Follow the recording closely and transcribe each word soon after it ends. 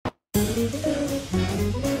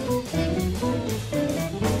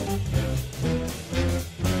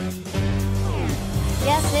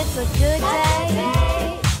Yes, it's a good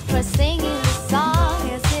day for singing the song.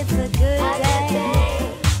 Yes, it's a good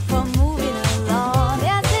day for moving along.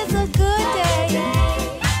 Yes, it's a good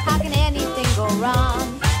day. How can anything go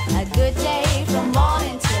wrong? A good day from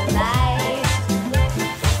morning till night.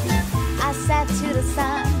 I sat to the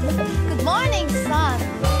sun. Good morning, sun.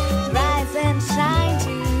 Rise and shine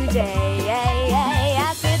today.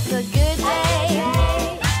 Yes, it's a good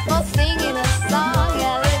day for singing a song.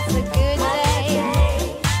 Yeah, it's a good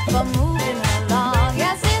day for moving along.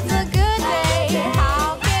 Yes, it's a good day.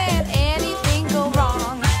 How can anything go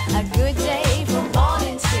wrong? A good day from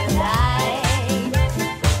morning till night.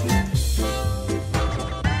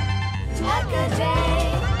 A good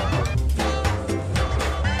day.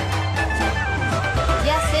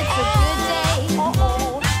 Yes, it's a good day.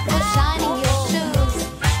 For shining your shoes.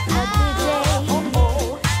 A good day.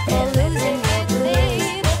 For losing your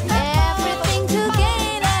clothes. Everything to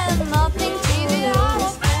gain and nothing to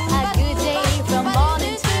lose. A good day from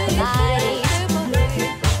morning till night.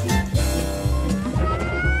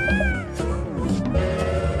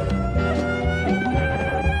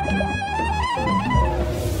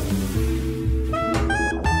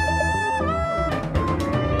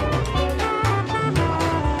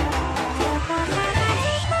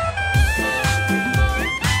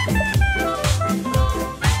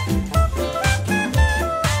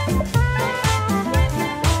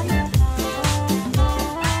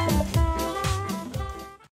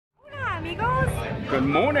 Hola, amigos. Good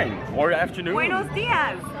morning or afternoon. Buenos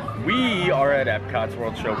dias. We are at Epcot's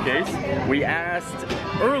World Showcase. We asked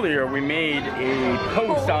earlier, we made a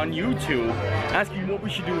post on YouTube asking what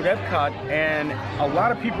we should do at Epcot, and a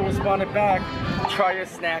lot of people responded back, try a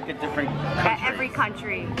snack at different countries. At every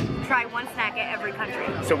country. Try one snack at every country.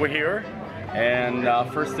 So we're here, and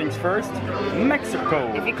first things first,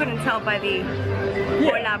 Mexico. If you couldn't tell by the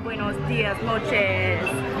hola, buenos dias, noches.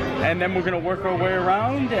 And then we're gonna work our way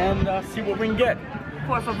around and see what we can get.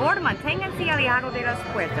 Por favor, manténganse alejado de las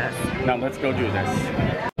puertas. Now let's go do this.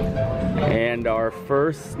 And our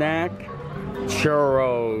first snack,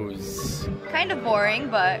 churros. Kind of boring,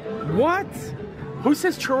 but What? Who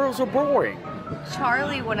says churros are boring?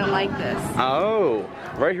 Charlie wouldn't like this. Oh,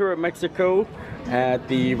 right here at Mexico at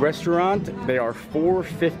the restaurant, they are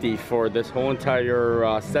 $4.50 for this whole entire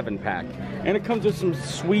 7-pack. And it comes with some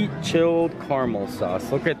sweet chilled caramel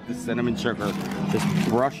sauce. Look at the cinnamon sugar just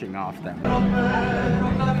brushing off them.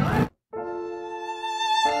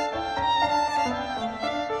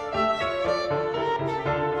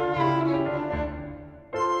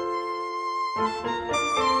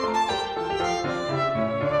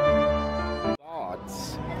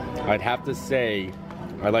 I'd have to say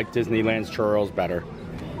I like Disneyland's churros better,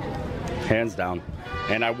 hands down.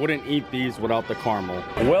 And I wouldn't eat these without the caramel.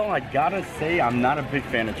 Well, I gotta say I'm not a big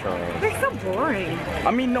fan of churros. They're so boring.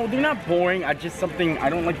 I mean, no, they're not boring. I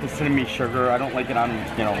don't like the cinnamon sugar. I don't like it on,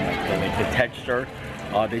 you know, like the texture.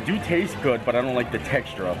 They do taste good, but I don't like the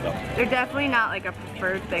texture of them. They're definitely not like a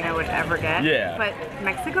preferred thing I would ever get. Yeah. But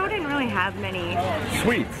Mexico didn't really have many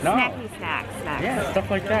Sweets, no. snacky snacks. Yeah,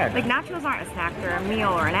 stuff like that. Like nachos aren't a snack, they're a meal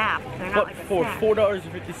or an app. They're not But like a for snack.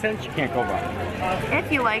 $4.50, you can't go wrong.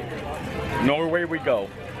 If you like. Norway we go.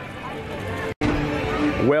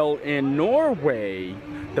 Well, in Norway,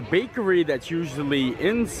 the bakery that's usually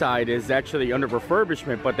inside is actually under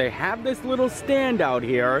refurbishment, but they have this little stand out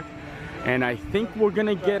here, and I think we're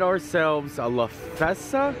gonna get ourselves a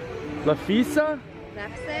Lefse? Lefse.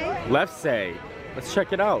 Let's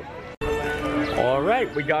check it out. All right,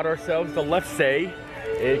 we got ourselves the Lefse.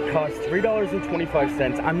 It costs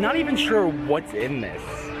 $3.25. I'm not even sure what's in this,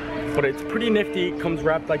 but it's pretty nifty. It comes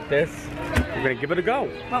wrapped like this. We're gonna give it a go.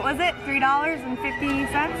 What was it?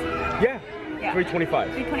 $3.50? Yeah, Yeah.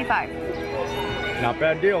 $3.25. $3.25. Not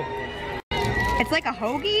bad deal. It's like a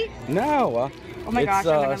hoagie? No, Oh my gosh,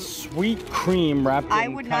 it's sweet cream wrapped I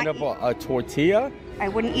in would kind not of a tortilla. I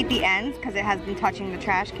wouldn't eat the ends because it has been touching the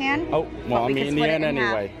trash can. Oh, well, I'm eating the end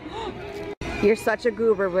anyway. You're such a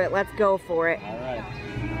goober, but let's go for it. All right.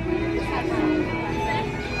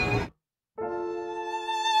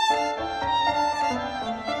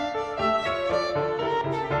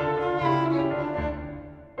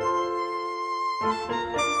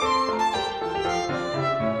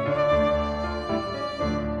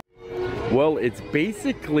 Well, it's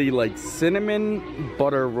basically like cinnamon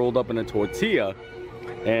butter rolled up in a tortilla,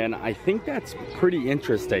 and I think that's pretty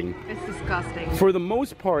interesting. It's disgusting. For the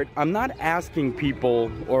most part, I'm not asking people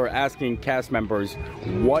or asking cast members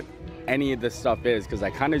what any of this stuff is, because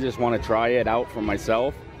I kind of just want to try it out for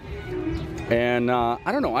myself. And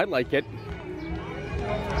I don't know, I like it.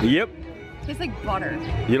 Yep. Tastes like butter.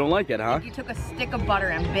 You don't like it, huh? Like you took a stick of butter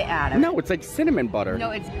and bit at it. No, it's like cinnamon butter. No,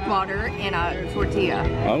 it's butter in a tortilla.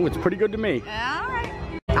 Oh, it's pretty good to me. Alright.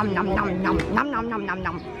 Nom nom nom nom nom nom nom nom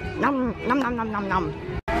nom nom nom nom nom nom nom.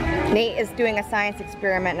 Nate is doing a science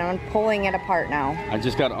experiment and I'm pulling it apart now. I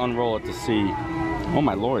just got to unroll it to see. Oh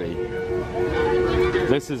my lordy.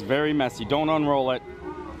 This is very messy. Don't unroll it.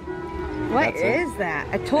 What is that?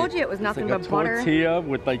 I told you it was nothing like but a butter. Tortilla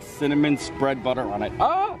with like cinnamon spread butter on it.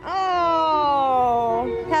 Oh!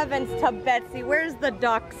 Oh, heavens to Betsy. Where's the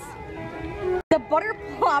ducks? The butter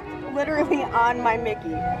plopped literally on my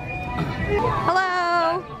Mickey.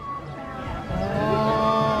 Hello.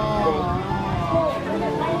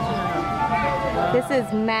 This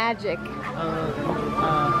is magic.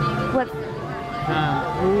 What?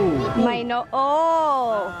 My no.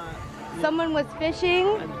 Oh. Someone was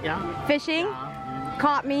fishing. Fishing.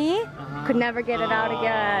 Caught me. Could never get it out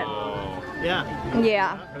again. Yeah.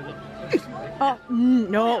 Yeah. Oh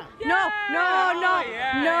no! No! No! No!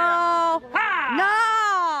 No!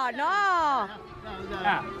 No! No!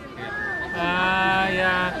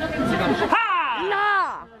 Yeah. No!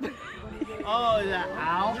 Oh, yeah.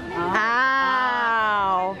 Ow.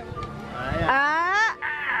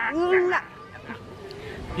 Ow! No.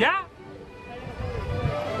 Yeah.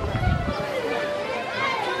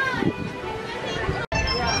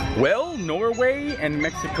 Well, Norway and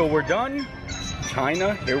Mexico were done.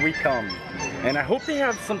 China, here we come. And I hope they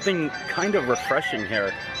have something kind of refreshing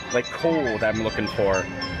here, like cold I'm looking for.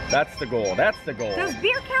 That's the goal, that's the goal. Does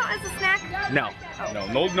beer count as a snack? No,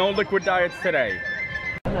 no liquid diets today.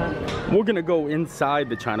 We're gonna go inside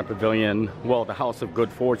the China Pavilion, well, the House of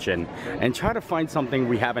Good Fortune, and try to find something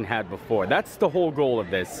we haven't had before. That's the whole goal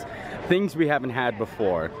of this. Things we haven't had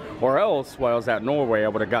before. Or else, while I was at Norway, I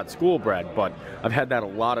would have got school bread, but I've had that a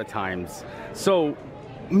lot of times. So,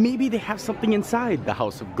 maybe they have something inside the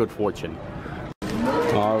House of Good Fortune.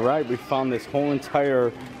 All right, we found this whole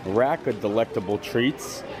entire rack of delectable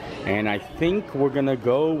treats, and I think we're gonna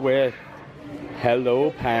go with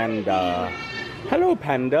Hello Panda. Hello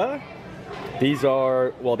Panda. These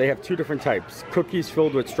are, well, they have two different types. Cookies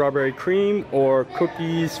filled with strawberry cream or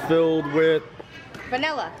cookies filled with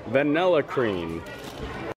vanilla cream.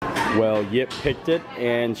 Well, Yip picked it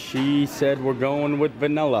and she said we're going with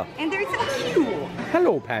vanilla. And they're so cute.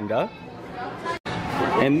 Hello Panda.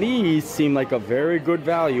 And these seem like a very good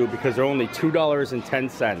value because they're only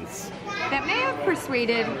 $2.10. That may have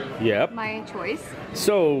persuaded my choice.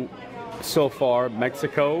 So far,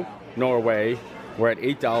 Mexico, Norway, we're at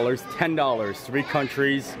 $8, $10, 3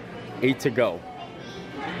 countries, 8 to go.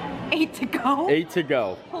 8 to go? 8 to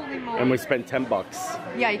go. Holy moly. And we spent 10 bucks.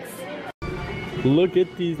 Yikes. Look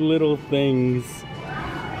at these little things.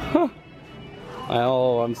 Huh.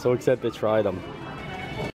 Oh, I'm so excited to try them.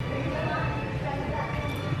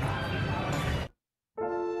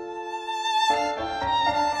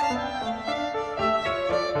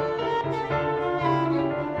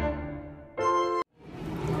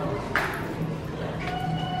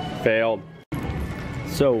 Failed.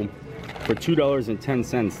 So, for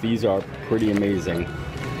 $2.10, these are pretty amazing.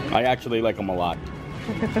 I actually like them a lot.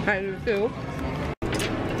 I do too.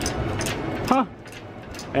 Huh.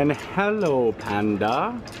 And hello,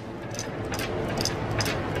 Panda.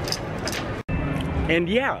 And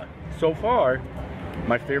yeah, so far,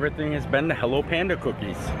 my favorite thing has been the Hello Panda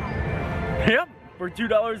cookies. Yep, for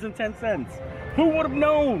 $2.10. Who would have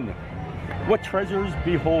known? What treasures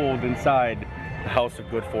behold inside the House of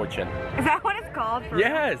Good Fortune. Is that what it's called?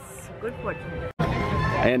 Yes. Good Fortune.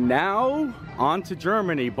 And now, on to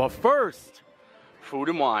Germany. But first, Food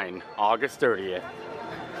and Wine, August 30th.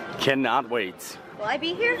 Cannot wait. Will I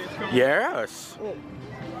be here? Yes. Oh.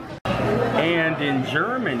 And in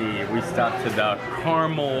Germany, we stopped to the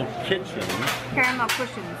Caramel Kitchen. Caramel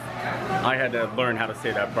cushions. I had to learn how to say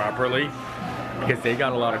that properly because they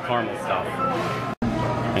got a lot of caramel stuff.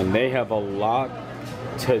 And they have a lot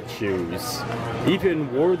to choose.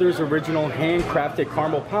 Even Werther's original handcrafted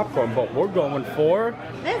caramel popcorn, but we're going for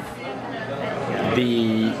this.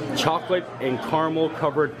 The chocolate and caramel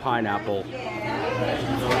covered pineapple.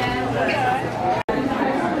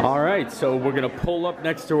 All right, so we're gonna pull up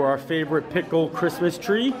next to our favorite pickle Christmas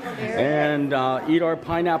tree and eat our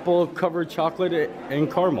pineapple covered chocolate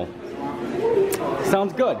and caramel.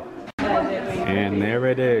 Sounds good. And there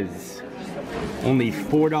it is. Only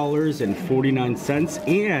 $4.49,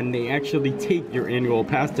 and they actually take your annual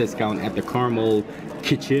pass discount at the Caramel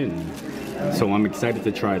Kitchen. So I'm excited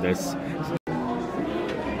to try this.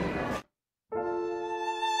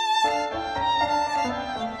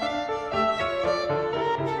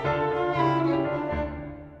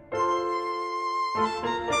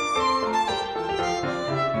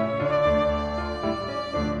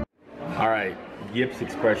 All right, Yip's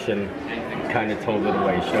expression kind of told it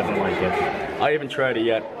away. She doesn't like it. I haven't tried it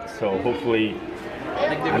yet, so hopefully,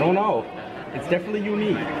 I don't know. It's definitely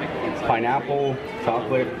unique. It's pineapple,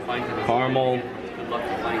 chocolate, caramel,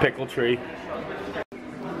 pickle tree.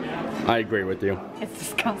 I agree with you. It's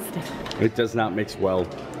disgusting. It does not mix well.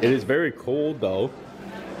 It is very cold though.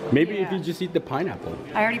 Maybe if Yeah. you just eat the pineapple.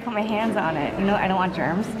 I already put my hands on it. You know, I don't want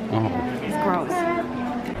germs. Oh, It's gross.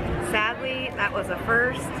 Sadly, that was a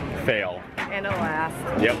first fail. and a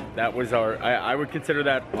last. Yep, that was I would consider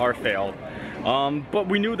that our fail. But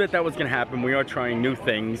we knew that was gonna happen. We are trying new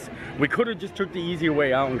things. We could have just took the easier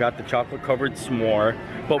way out and got the chocolate covered s'more,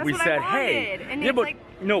 but That's we what I said, wanted. hey, And yeah, it's but like,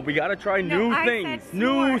 no, we gotta try No, new I things. said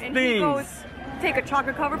New s'more, and he goes, things. take a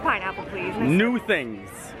chocolate covered pineapple, please. And I New things.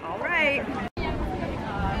 said, all right.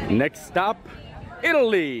 Next stop,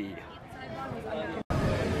 Italy.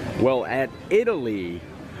 Well, at Italy,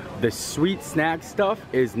 the sweet snack stuff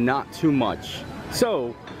is not too much.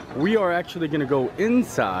 So we are actually gonna go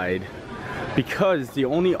inside because the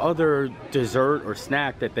only other dessert or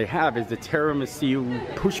snack that they have is the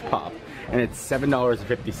tiramisu push pop, and it's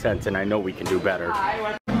 $7.50, and I know we can do better.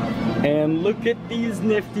 And look at these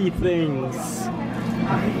nifty things.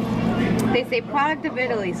 They say product of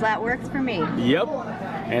Italy, so that works for me. Yep,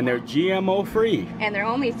 and they're GMO free. And they're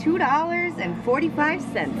only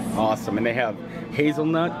 $2.45. Awesome, and they have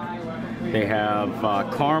hazelnut, they have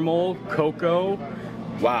caramel, cocoa.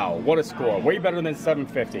 Wow, what a score. Way better than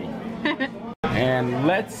 $7.50. And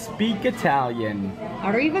let's speak Italian.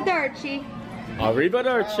 Arrivederci.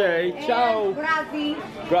 Arrivederci. Ciao. Grazie.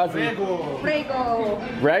 Grazie. Prego.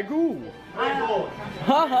 Ragu.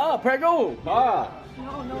 Haha, prego. Ah.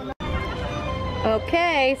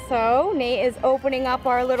 Okay, so Nate is opening up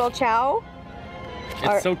our little chow.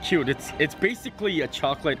 It's so cute. It's basically a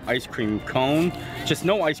chocolate ice cream cone, just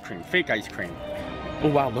no ice cream, fake ice cream. Oh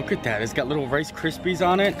wow, look at that. It's got little Rice Krispies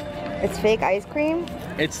on it. It's fake ice cream?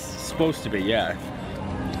 It's supposed to be, yeah.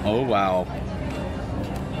 Oh wow.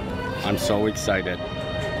 I'm so excited.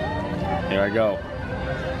 Here I go.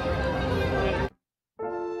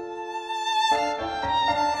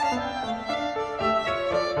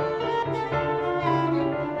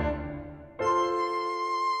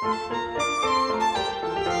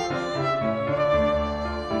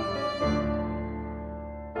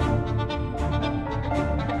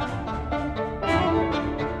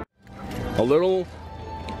 A little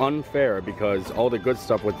unfair because all the good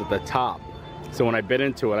stuff was at the top. So when I bit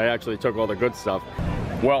into it, I actually took all the good stuff.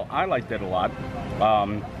 Well, I liked it a lot.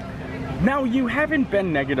 Now, you haven't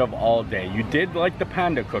been negative all day. You did like the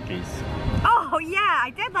panda cookies. Oh yeah,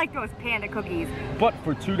 I did like those panda cookies. But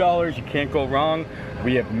for $2, you can't go wrong.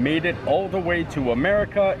 We have made it all the way to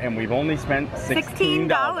America, and we've only spent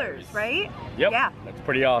 $16. Right? Yep. Yeah. That's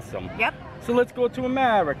pretty awesome. Yep. So let's go to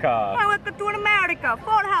America. Now let's go to America.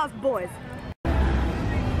 Fort House boys.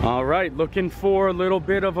 All right, looking for a little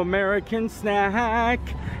bit of American snack.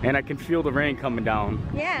 And I can feel the rain coming down.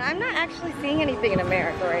 Yeah, I'm not actually seeing anything in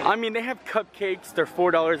America right now. I mean, they have cupcakes. They're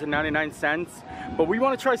 $4.99. But we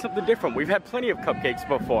want to try something different. We've had plenty of cupcakes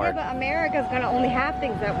before. Yeah, but America's gonna only have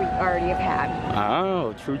things that we already have had.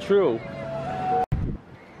 Oh, true, true.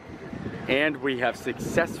 And we have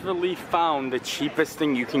successfully found the cheapest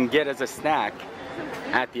thing you can get as a snack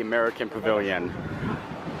at the American Pavilion.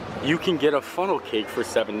 You can get a funnel cake for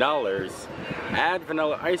 $7, add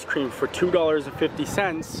vanilla ice cream for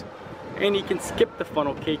 $2.50, and you can skip the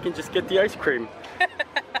funnel cake and just get the ice cream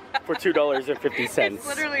for $2.50. It's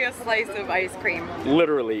literally a slice of ice cream.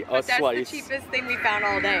 Literally a That's slice. the cheapest thing we found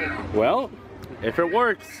all day. Well, if it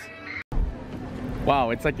works.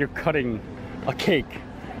 Wow, it's like you're cutting a cake.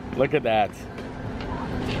 Look at that.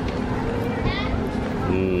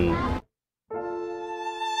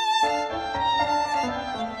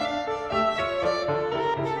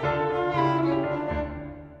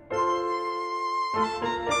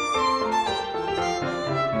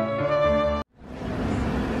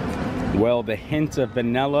 Well, the hint of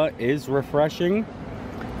vanilla is refreshing,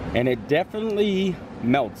 and it definitely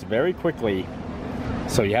melts very quickly.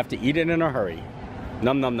 So you have to eat it in a hurry.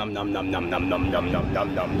 Num num num num num num num num num num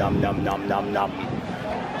num num num num num num num.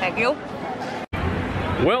 Thank you.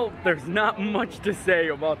 Well, there's not much to say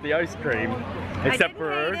about the ice cream, except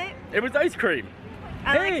for it was ice cream.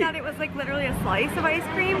 I like that it was like literally a slice of ice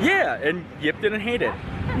cream. Yeah, and Yip didn't hate it.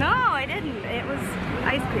 No, I didn't. It was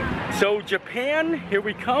ice cream. So Japan, here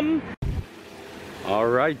we come. All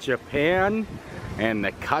right, Japan and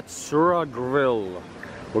the Katsura Grill.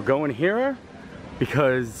 We're going here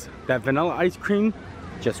because that vanilla ice cream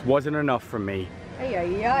just wasn't enough for me. Ay,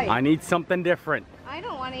 ay, ay. I need something different. I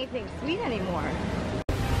don't want anything sweet anymore.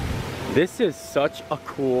 This is such a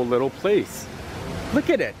cool little place. Look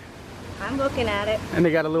at it. I'm looking at it. And they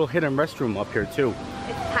got a little hidden restroom up here too.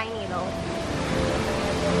 It's tiny though.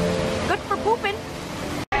 Good for pooping.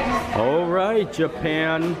 All right,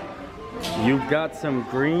 Japan. You've got some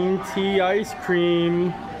green tea ice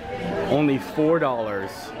cream. Only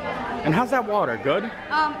 $4. And how's that water? Good?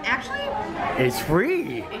 Actually, It's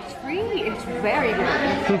free. it's free. It's very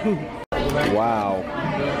good. Wow.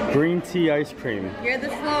 Green tea ice cream. You're the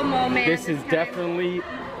slow-mo man. This is definitely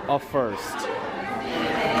a first.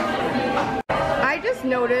 I just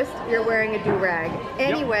noticed you're wearing a do-rag.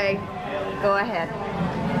 Anyway, go ahead.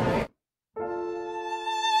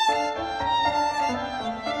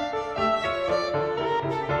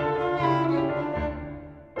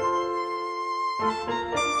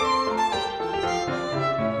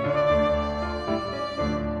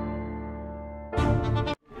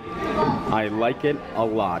 I like it a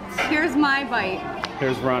lot. Here's my bite.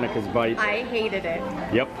 Here's Veronica's bite. I hated it.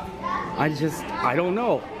 Yep. I don't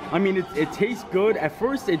know. I mean, it tastes good. At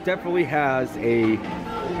first, it definitely has a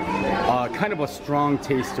kind of a strong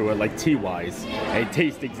taste to it, like tea-wise. It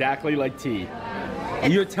tastes exactly like tea.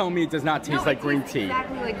 You're telling me it does not taste like green tea?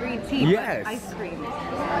 Exactly like green tea. Yes. But ice cream.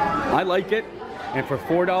 I like it. And for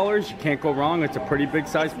 $4, you can't go wrong. It's a pretty big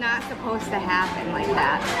size. It's not supposed to happen like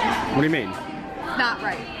that. What do you mean? It's not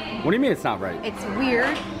right. What do you mean it's not right? It's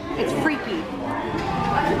weird. It's freaky.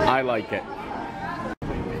 I like it.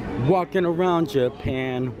 Walking around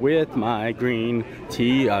Japan with my green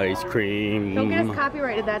tea ice cream. Don't get us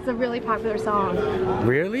copyrighted. That's a really popular song.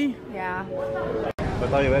 Really? Yeah.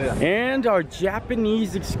 And our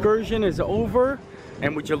Japanese excursion is over.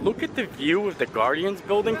 And would you look at the view of the Guardians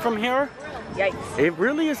building from here? Yikes. It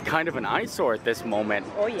really is kind of an eyesore at this moment.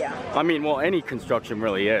 Oh yeah. I mean, well, any construction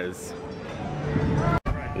really is.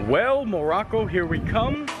 Well, Morocco, here we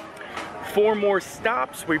come. 4 more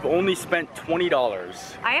stops. We've only spent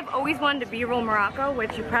 $20. I have always wanted to B-roll Morocco,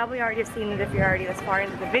 which you probably already have seen it if you're already this far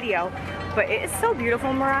into the video. But it is so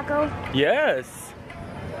beautiful, Morocco. Yes.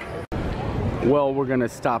 Well, we're gonna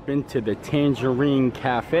stop into the Tangerine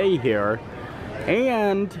Cafe here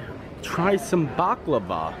and try some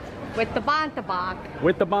baklava. With the bantabak.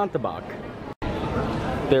 With the bantabak.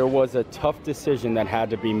 There was a tough decision that had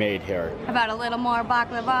to be made here. About a little more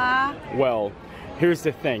baklava. Well, here's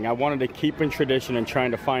the thing. I wanted to keep in tradition and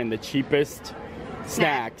trying to find the cheapest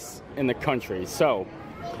snacks in the country. So,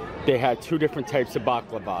 they had 2 different types of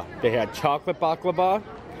baklava. They had chocolate baklava,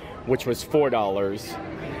 which was $4.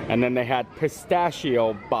 And then they had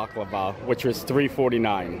pistachio baklava, which was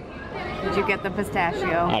 $3.49. Did you get the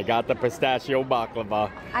pistachio? I got the pistachio baklava.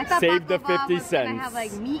 I thought saved the baklava 50 was cents. gonna have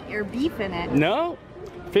like meat or beef in it. No,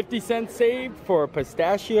 50 cents saved for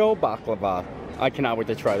pistachio baklava. I cannot wait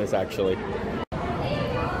to try this actually.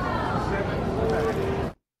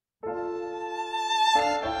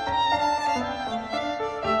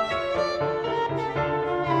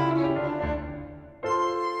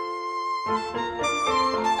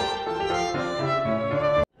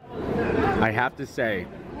 I have to say,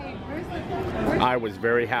 I was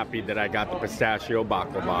very happy that I got the pistachio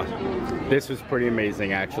baklava. This was pretty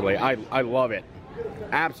amazing actually. I love it.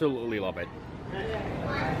 Absolutely love it.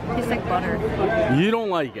 It tastes like butter. You don't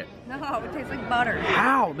like it? No, it tastes like butter.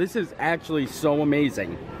 How? This is actually so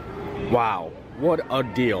amazing. Wow, what a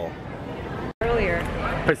deal. Earlier.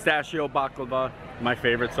 Pistachio baklava, my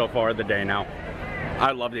favorite so far of the day now.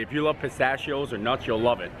 I loved it. If you love pistachios or nuts, you'll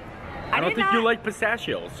love it. I don't think you like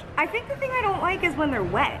pistachios. I think the thing I don't like is when they're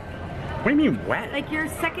wet. What do you mean wet? Like your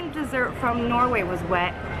second dessert from Norway was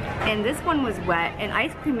wet, and this one was wet, and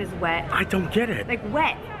ice cream is wet. I don't get it. Like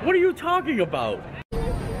wet. What are you talking about?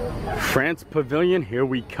 France Pavilion, here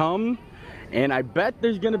we come. And I bet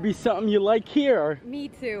there's gonna be something you like here. Me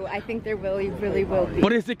too. I think there really will be.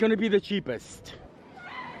 But is it gonna be the cheapest?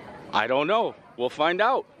 I don't know. We'll find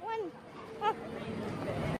out.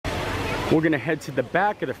 We're gonna head to the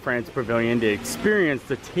back of the France Pavilion to experience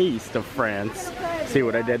the taste of France. See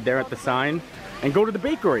what I did there at the sign? And go to the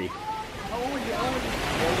bakery.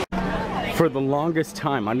 For the longest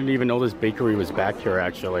time, I didn't even know this bakery was back here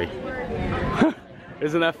actually.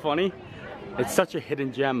 Isn't that funny? It's such a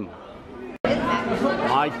hidden gem.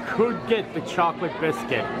 I could get the chocolate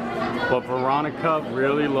biscuit, but Veronica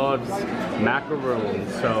really loves macaroons,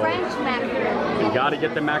 so French macaroon. you gotta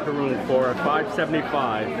get the macaroon for her,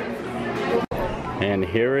 $5.75. And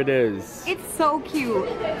here it is. It's so cute.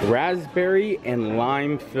 Raspberry and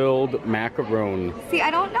lime filled macaroon. See,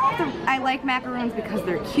 I don't know if I like macaroons because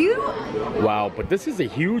they're cute. Wow, but this is a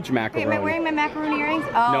huge macaroon. Wait, am I wearing my macaroon earrings?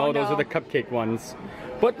 Oh, no, those are the cupcake ones.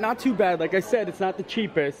 But not too bad. Like I said, it's not the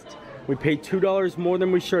cheapest. We paid $2 more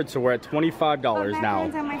than we should, so we're at $25 But now.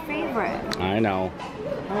 macarons are my favorite. I know.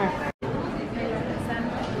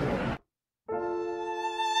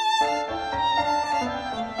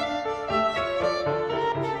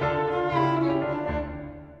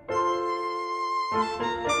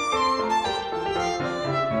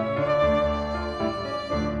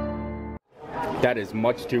 That is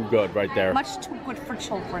much too good right there. Much too good for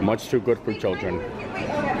children. Much too good for children.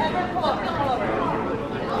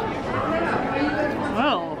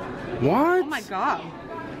 Oh. What? Oh my god.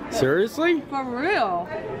 Seriously? For real.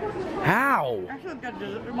 How? That's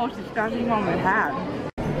the most disgusting one we've had.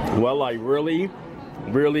 Well, I really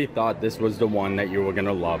thought this was the one that you were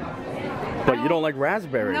gonna love. But you don't like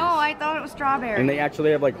raspberries. No, I thought it was strawberry. And they actually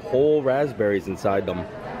have like whole raspberries inside them.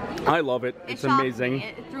 I love it. It's amazing.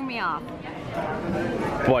 It threw me off.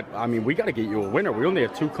 But, I mean, we gotta get you a winner. We only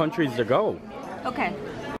have 2 countries to go. Okay.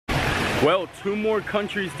 Well, 2 more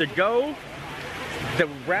countries to go. The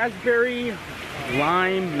raspberry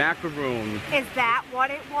lime macaroon. Is that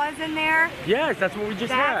what it was in there? Yes, that's what we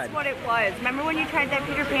just had. That's what it was. Remember when you tried that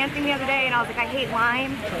Peter Pan thing the other day and I was like, I hate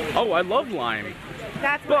lime? Oh, I love lime.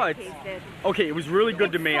 That's what I But, tasted. okay, it was really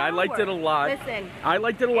good to me. I liked it a lot. Listen. I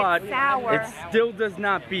liked it a lot. Sour. It still does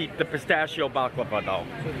not beat the pistachio baklava though.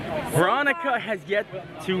 Veronica has yet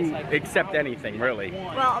to accept anything, really.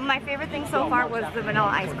 Well, my favorite thing so far was the vanilla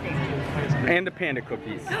ice cream. And the panda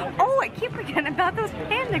cookies. Oh, I keep forgetting about those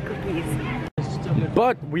panda cookies.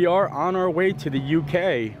 But we are on our way to the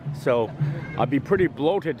UK, so I'll be pretty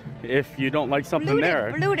bloated if you don't like something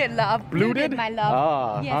there. Bloated, love. Bloated? My love.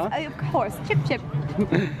 Ah, yes, of course. Chip, chip.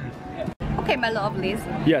 Okay, my lovelies.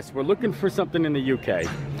 Yes, we're looking for something in the UK.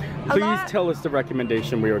 Please tell us the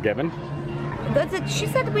recommendation we were given. That's it. She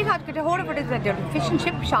said we had to get a hold of it at the fish and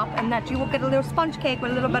chip shop and that you will get a little sponge cake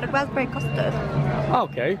with a little bit of raspberry custard.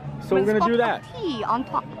 Okay, so we're With gonna do that. tea on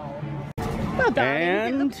top. Well,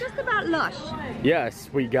 darling, it looks just about lush. Yes,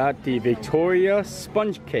 we got the Victoria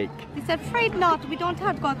sponge cake. They said, afraid not, we don't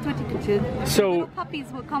have got 22. So, little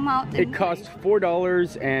puppies will come out. It cost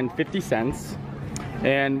 $4.50.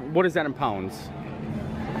 And what is that in pounds?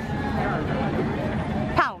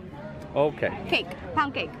 Pound. Okay. Cake.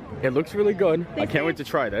 Pound cake. It looks really good. I can't wait to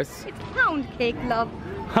try this. It's pound cake, love.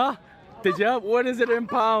 Huh? Did you? What is it in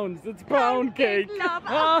pounds? It's pound cake.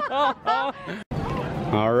 Love.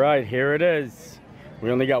 All right, here it is.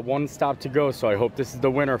 We only got 1 stop to go, so I hope this is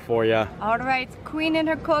the winner for you. All right, Queen and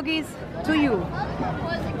her corgis, to you.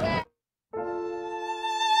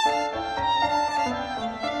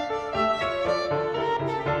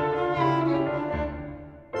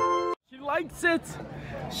 She likes it.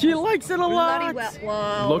 She likes it a lot.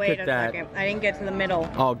 Whoa, Look wait at a that. second. I didn't get to the middle.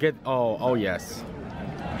 Oh yes.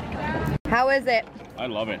 How is it? I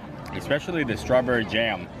love it, especially the strawberry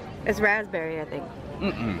jam. It's raspberry, I think.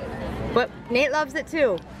 But Nate loves it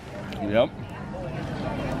too. Yep.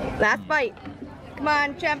 Last bite. Come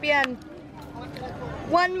on, champion.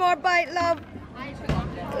 1 more bite, love.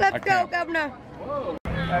 Let's go, Governor.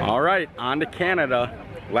 All right, on to Canada.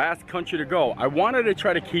 Last country to go. I wanted to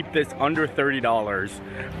try to keep this under $30,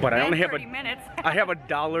 but I only have I have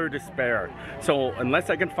 $1 to spare. So unless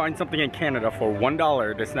I can find something in Canada for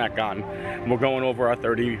 $1 to snack on, we're going over our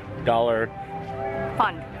 $30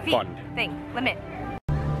 fund thing limit.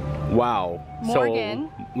 Wow. Morgan.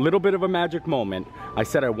 So little bit of a magic moment. I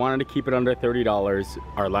said I wanted to keep it under $30.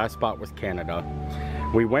 Our last spot was Canada.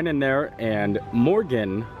 We went in there and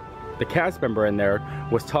Morgan, the cast member in there,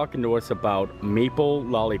 was talking to us about maple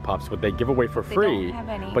lollipops, what they give away for free. They don't have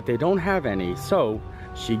any. But they don't have any, so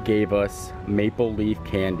she gave us maple leaf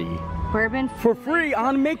candy. Bourbon For free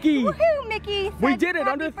on Mickey! Woohoo, Mickey! We Said did it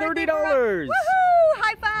under happy birthday, $30! Woohoo!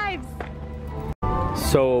 High fives!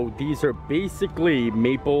 So these are basically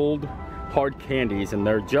mapled hard candies and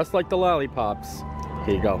they're just like the lollipops.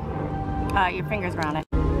 Here you go. Your fingers were on it.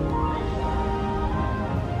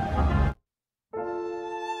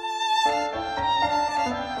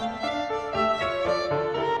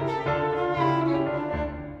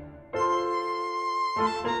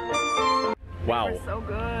 Wow. They're so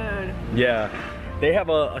good. Yeah, they have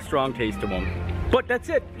a strong taste to them. But that's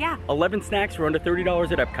it. Yeah. 11 snacks for under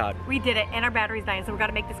 $30 at Epcot. We did it, and our battery's dying, so we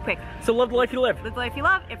gotta make this quick. So live the life you live. Live the life you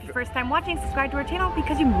love. If you're first time watching, subscribe to our channel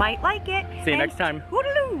because you might like it. See you next time.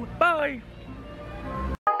 Toodaloo! Bye.